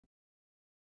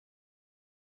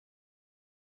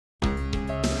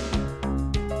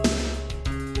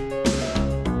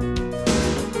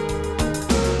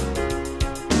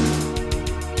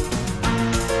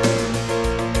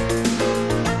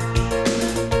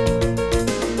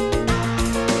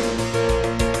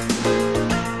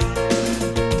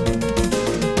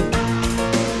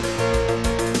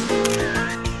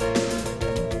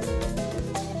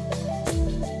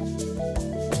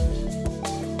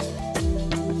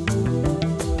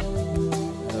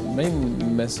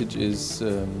main message is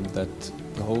that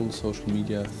the whole social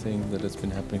media thing that has been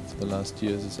happening for the last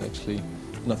years is actually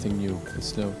nothing new.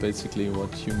 It's basically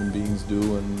what human beings do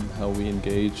and how we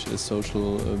engage as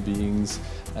social beings,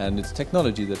 and it's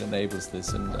technology that enables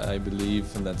this. And I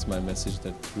believe, and that's my message,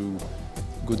 that through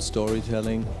good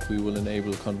storytelling we will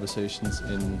enable conversations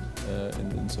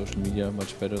in social media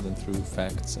much better than through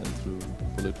facts and through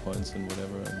bullet points and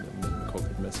whatever and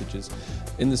corporate messages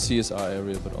in the CSR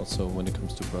area, but also when it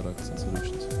comes to products and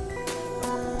solutions.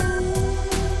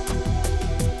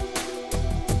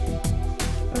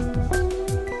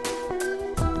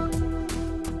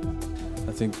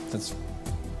 I think that's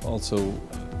also,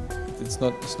 it's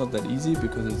not that easy,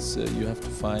 because you have to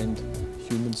find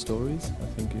human stories. I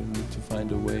think you need to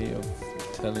find a way of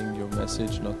telling your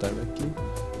message not directly,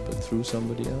 but through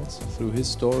somebody else, through his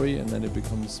story, and then it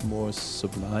becomes more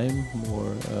sublime,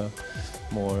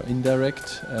 more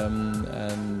indirect,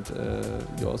 and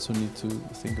you also need to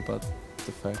think about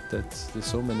the fact that there's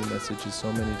so many messages,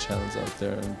 so many channels out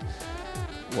there, and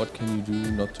what can you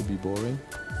do not to be boring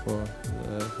for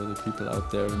the people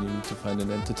out there, and you need to find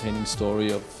an entertaining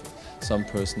story of some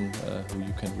person who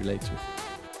you can relate to.